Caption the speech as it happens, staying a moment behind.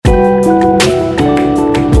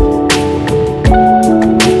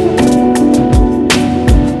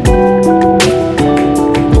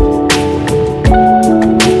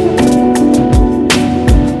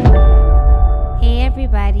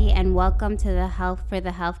to the Health for the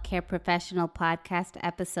Healthcare Professional podcast,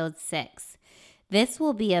 episode 6. This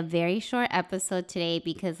will be a very short episode today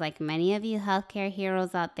because, like many of you healthcare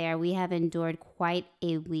heroes out there, we have endured quite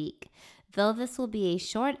a week. Though this will be a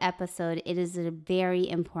short episode, it is a very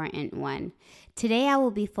important one. Today, I will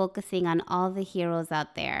be focusing on all the heroes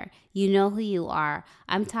out there. You know who you are.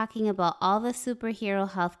 I'm talking about all the superhero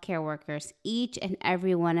healthcare workers, each and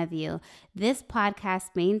every one of you. This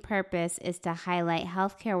podcast's main purpose is to highlight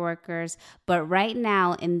healthcare workers, but right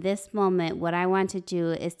now, in this moment, what I want to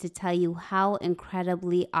do is to tell you how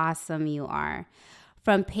incredibly awesome you are.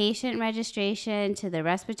 From patient registration to the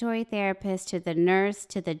respiratory therapist to the nurse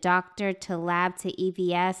to the doctor to lab to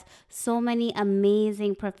EVS, so many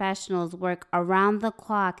amazing professionals work around the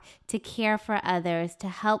clock to care for others, to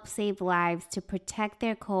help save lives, to protect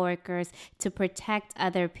their coworkers, to protect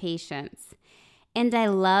other patients. And I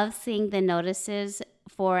love seeing the notices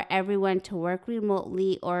for everyone to work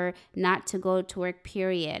remotely or not to go to work,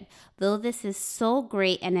 period. Though this is so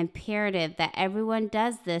great and imperative that everyone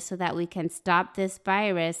does this so that we can stop this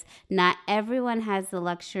virus, not everyone has the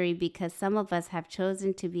luxury because some of us have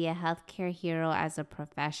chosen to be a healthcare hero as a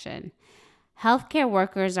profession. Healthcare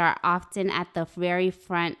workers are often at the very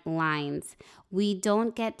front lines. We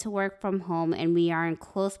don't get to work from home and we are in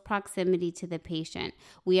close proximity to the patient.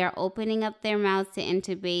 We are opening up their mouths to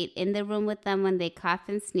intubate, in the room with them when they cough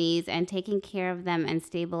and sneeze, and taking care of them and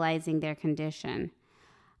stabilizing their condition.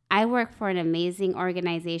 I work for an amazing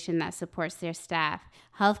organization that supports their staff.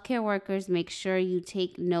 Healthcare workers make sure you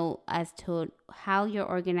take note as to how your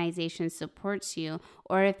organization supports you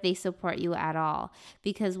or if they support you at all.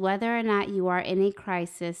 Because whether or not you are in a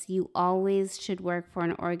crisis, you always should work for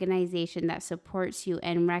an organization that supports you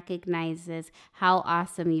and recognizes how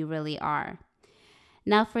awesome you really are.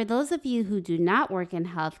 Now, for those of you who do not work in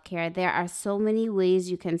healthcare, there are so many ways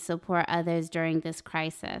you can support others during this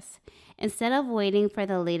crisis. Instead of waiting for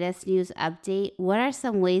the latest news update, what are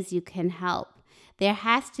some ways you can help? There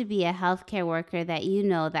has to be a healthcare worker that you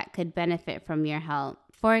know that could benefit from your help.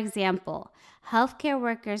 For example, healthcare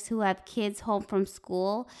workers who have kids home from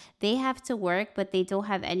school, they have to work, but they don't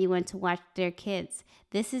have anyone to watch their kids.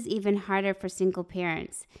 This is even harder for single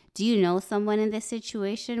parents. Do you know someone in this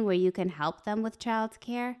situation where you can help them with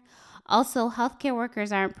childcare? Also, healthcare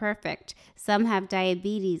workers aren't perfect. Some have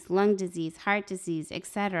diabetes, lung disease, heart disease,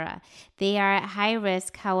 etc. They are at high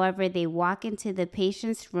risk, however, they walk into the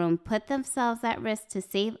patient's room, put themselves at risk to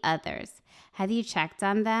save others. Have you checked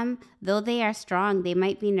on them? Though they are strong, they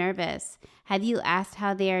might be nervous. Have you asked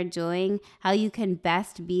how they are doing, how you can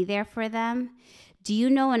best be there for them? Do you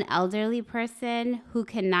know an elderly person who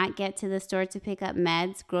cannot get to the store to pick up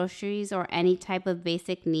meds, groceries, or any type of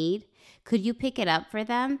basic need? Could you pick it up for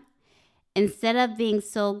them? Instead of being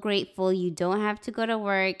so grateful you don't have to go to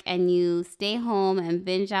work and you stay home and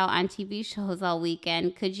binge out on TV shows all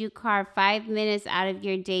weekend, could you carve 5 minutes out of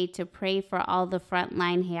your day to pray for all the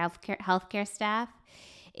frontline healthcare staff?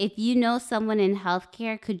 If you know someone in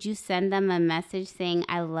healthcare, could you send them a message saying,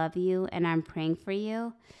 "I love you and I'm praying for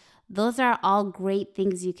you"? Those are all great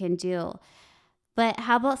things you can do. But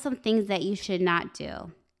how about some things that you should not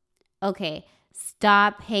do? Okay,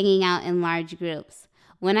 stop hanging out in large groups.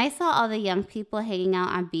 When I saw all the young people hanging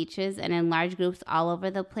out on beaches and in large groups all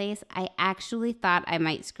over the place, I actually thought I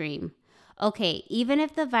might scream. Okay, even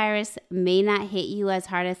if the virus may not hit you as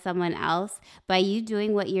hard as someone else, by you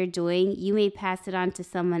doing what you're doing, you may pass it on to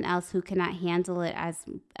someone else who cannot handle it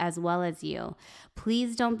as well as you.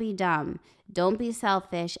 Please don't be dumb. Don't be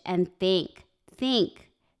selfish and think.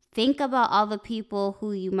 Think about all the people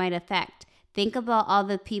who you might affect. Think about all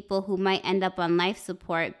the people who might end up on life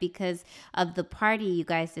support because of the party you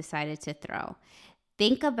guys decided to throw.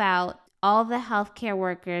 Think about all the healthcare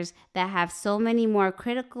workers that have so many more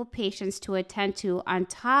critical patients to attend to on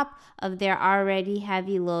top of their already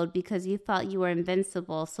heavy load because you felt you were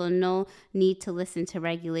invincible, so no need to listen to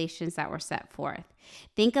regulations that were set forth.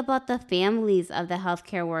 Think about the families of the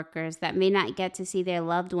healthcare workers that may not get to see their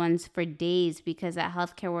loved ones for days because that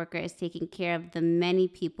healthcare worker is taking care of the many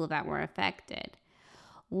people that were affected.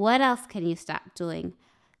 What else can you stop doing?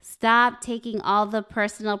 Stop taking all the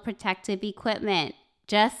personal protective equipment.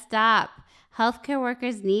 Just stop. Healthcare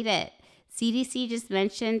workers need it. CDC just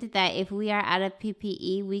mentioned that if we are out of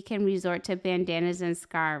PPE, we can resort to bandanas and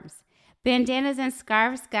scarves. Bandanas and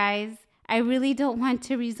scarves, guys. I really don't want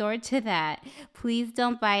to resort to that. Please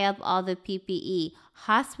don't buy up all the PPE.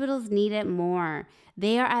 Hospitals need it more.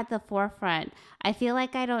 They are at the forefront. I feel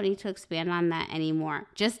like I don't need to expand on that anymore.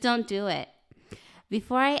 Just don't do it.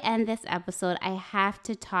 Before I end this episode, I have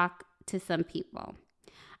to talk to some people.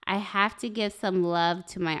 I have to give some love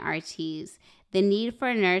to my RTs. The need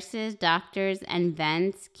for nurses, doctors, and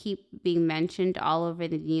vents keep being mentioned all over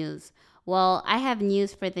the news. Well, I have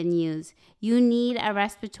news for the news. You need a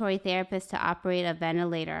respiratory therapist to operate a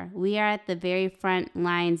ventilator. We are at the very front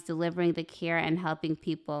lines delivering the care and helping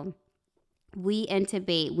people. We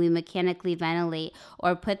intubate, we mechanically ventilate,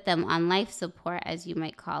 or put them on life support, as you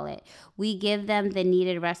might call it. We give them the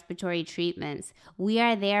needed respiratory treatments. We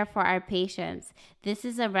are there for our patients. This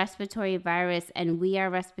is a respiratory virus, and we are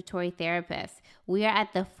respiratory therapists. We are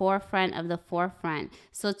at the forefront of the forefront.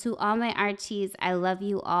 So to all my RTs, I love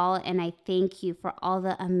you all, and I thank you for all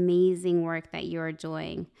the amazing work that you're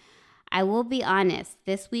doing. I will be honest,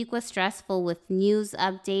 this week was stressful with news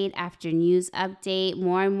update after news update,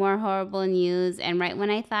 more and more horrible news. And right when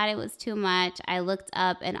I thought it was too much, I looked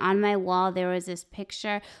up and on my wall there was this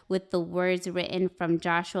picture with the words written from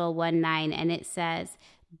Joshua 1:9, and it says,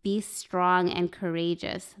 "Be strong and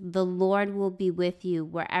courageous. The Lord will be with you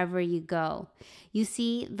wherever you go." You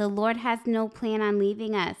see, the Lord has no plan on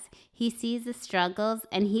leaving us. He sees the struggles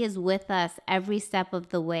and He is with us every step of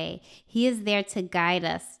the way. He is there to guide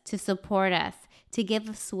us, to support us, to give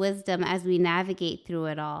us wisdom as we navigate through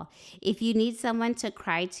it all. If you need someone to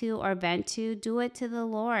cry to or vent to, do it to the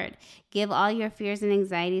Lord. Give all your fears and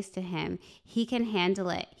anxieties to Him. He can handle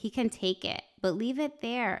it. He can take it, but leave it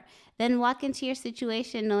there. Then walk into your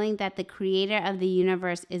situation knowing that the Creator of the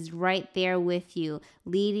universe is right there with you,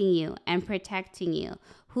 leading you and protecting you.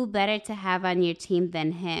 Who better to have on your team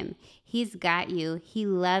than Him? He's got you. He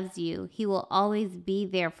loves you. He will always be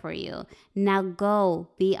there for you. Now go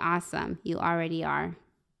be awesome. You already are.